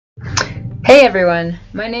Hey everyone,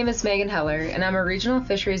 my name is Megan Heller and I'm a regional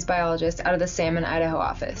fisheries biologist out of the Salmon, Idaho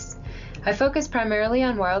office. I focus primarily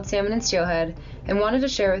on wild salmon and steelhead and wanted to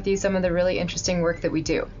share with you some of the really interesting work that we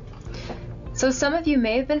do. So some of you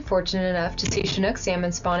may have been fortunate enough to see Chinook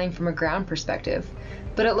salmon spawning from a ground perspective,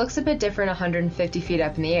 but it looks a bit different 150 feet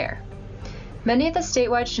up in the air. Many of the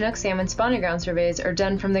statewide Chinook salmon spawning ground surveys are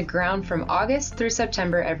done from the ground from August through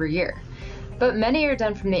September every year, but many are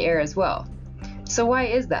done from the air as well. So why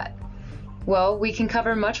is that? Well, we can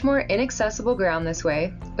cover much more inaccessible ground this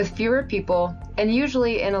way, with fewer people, and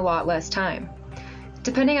usually in a lot less time.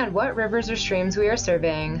 Depending on what rivers or streams we are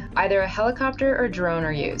surveying, either a helicopter or drone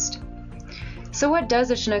are used. So what does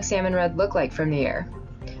a Chinook salmon redd look like from the air?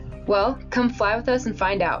 Well, come fly with us and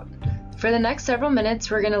find out. For the next several minutes,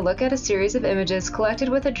 we're going to look at a series of images collected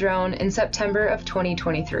with a drone in September of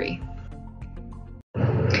 2023.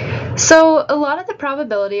 So, a lot of the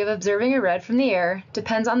probability of observing a redd from the air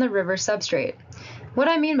depends on the river substrate. What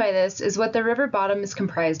I mean by this is what the river bottom is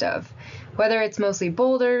comprised of, whether it's mostly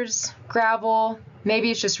boulders, gravel, maybe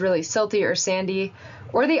it's just really silty or sandy,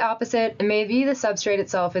 or the opposite, and maybe the substrate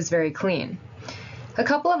itself is very clean. A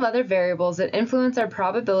couple of other variables that influence our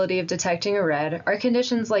probability of detecting a redd are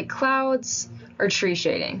conditions like clouds or tree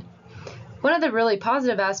shading. One of the really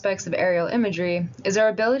positive aspects of aerial imagery is our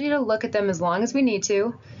ability to look at them as long as we need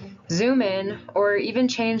to, zoom in, or even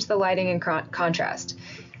change the lighting and contrast.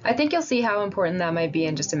 I think you'll see how important that might be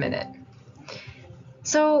in just a minute.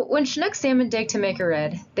 So when Chinook salmon dig to make a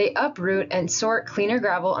redd, they uproot and sort cleaner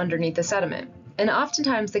gravel underneath the sediment. And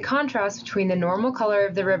oftentimes the contrast between the normal color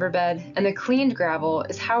of the riverbed and the cleaned gravel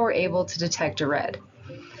is how we're able to detect a redd.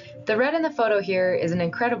 The redd in the photo here is an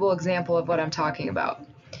incredible example of what I'm talking about.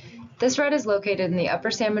 This redd is located in the Upper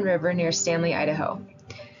Salmon River near Stanley, Idaho.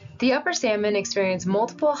 The Upper Salmon experienced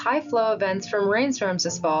multiple high flow events from rainstorms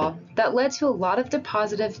this fall that led to a lot of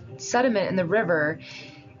deposited sediment in the river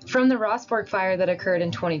from the Ross Fork fire that occurred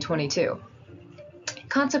in 2022.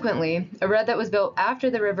 Consequently, a redd that was built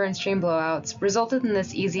after the river and stream blowouts resulted in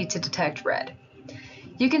this easy to detect redd.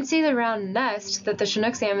 You can see the round nest that the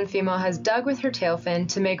Chinook salmon female has dug with her tail fin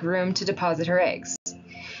to make room to deposit her eggs.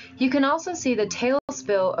 You can also see the tail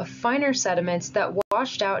spill of finer sediments that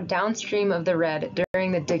washed out downstream of the redd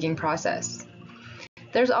during the digging process.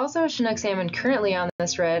 There's also a Chinook salmon currently on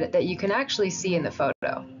this redd that you can actually see in the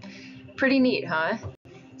photo. Pretty neat, huh?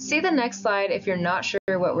 See the next slide if you're not sure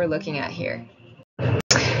what we're looking at here.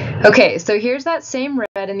 Okay, so here's that same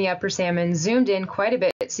redd in the Upper Salmon zoomed in quite a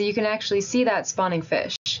bit so you can actually see that spawning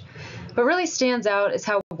fish. What really stands out is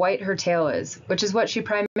how white her tail is, which is what she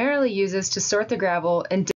primarily uses to sort the gravel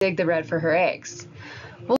and dig the redd for her eggs.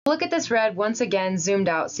 We'll look at this redd once again zoomed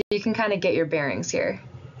out so you can kind of get your bearings here.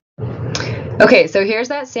 Okay, so here's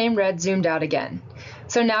that same redd zoomed out again.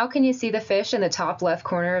 So now can you see the fish in the top left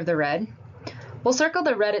corner of the redd? We'll circle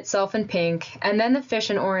the redd itself in pink and then the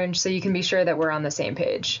fish in orange so you can be sure that we're on the same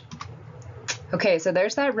page. Okay, so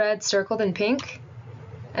there's that redd circled in pink,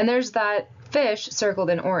 and there's that fish circled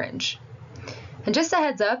in orange. And just a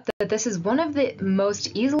heads up that this is one of the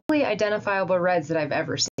most easily identifiable redds that I've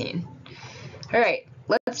ever seen. All right,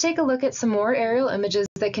 let's take a look at some more aerial images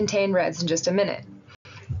that contain redds in just a minute.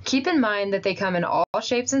 Keep in mind that they come in all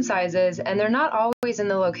shapes and sizes, and they're not always in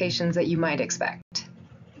the locations that you might expect.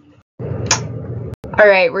 All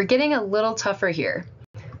right, we're getting a little tougher here.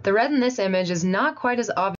 The redd in this image is not quite as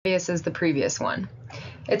obvious as the previous one.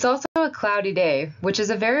 It's also a cloudy day, which is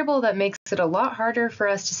a variable that makes it a lot harder for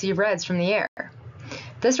us to see redds from the air.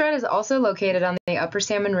 This redd is also located on the Upper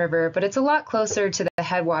Salmon River, but it's a lot closer to the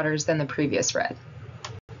headwaters than the previous redd.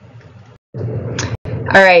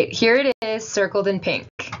 All right, here it is circled in pink.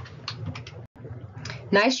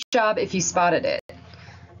 Nice job if you spotted it.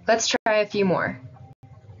 Let's try a few more.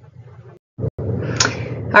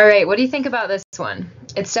 All right, what do you think about this one?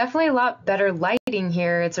 It's definitely a lot better lighting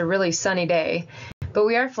here. It's a really sunny day, but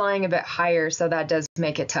we are flying a bit higher, so that does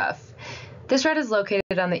make it tough. This redd is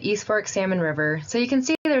located on the East Fork Salmon River, so you can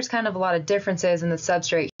see there's kind of a lot of differences in the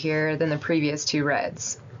substrate here than the previous two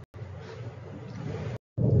redds.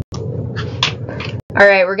 All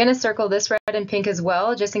right, we're gonna circle this redd in pink as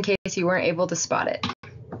well, just in case you weren't able to spot it.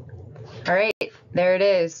 All right, there it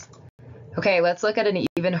is. Okay, let's look at an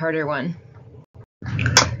even harder one.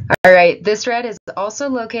 All right, this redd is also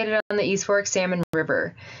located on the East Fork Salmon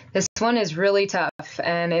River. This one is really tough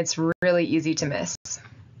and it's really easy to miss.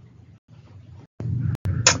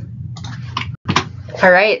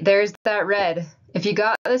 All right, there's that redd. If you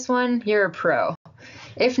got this one, you're a pro.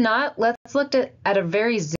 If not, let's look at a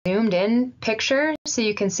very zoomed in picture so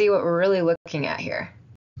you can see what we're really looking at here.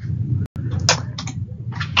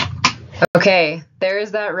 Okay,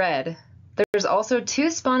 there's that redd. There's also 2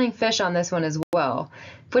 spawning fish on this one as well,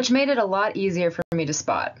 which made it a lot easier for me to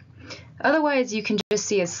spot. Otherwise, you can just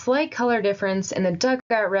see a slight color difference in the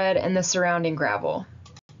dugout red and the surrounding gravel.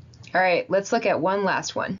 All right, let's look at one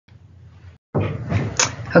last one.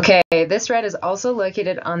 Okay, this red is also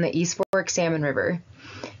located on the East Fork Salmon River.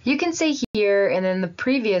 You can see here and in the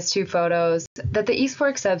previous 2 photos that the East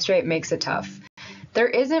Fork substrate makes it tough. There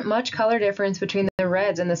isn't much color difference between the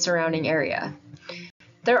reds and the surrounding area.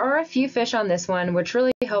 There are a few fish on this one, which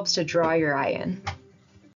really helps to draw your eye in.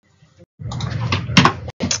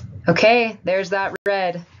 Okay, there's that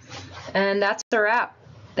red. And that's a wrap.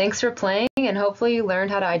 Thanks for playing, and hopefully you learned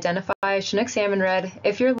how to identify Chinook salmon red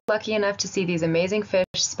if you're lucky enough to see these amazing fish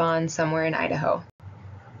spawn somewhere in Idaho.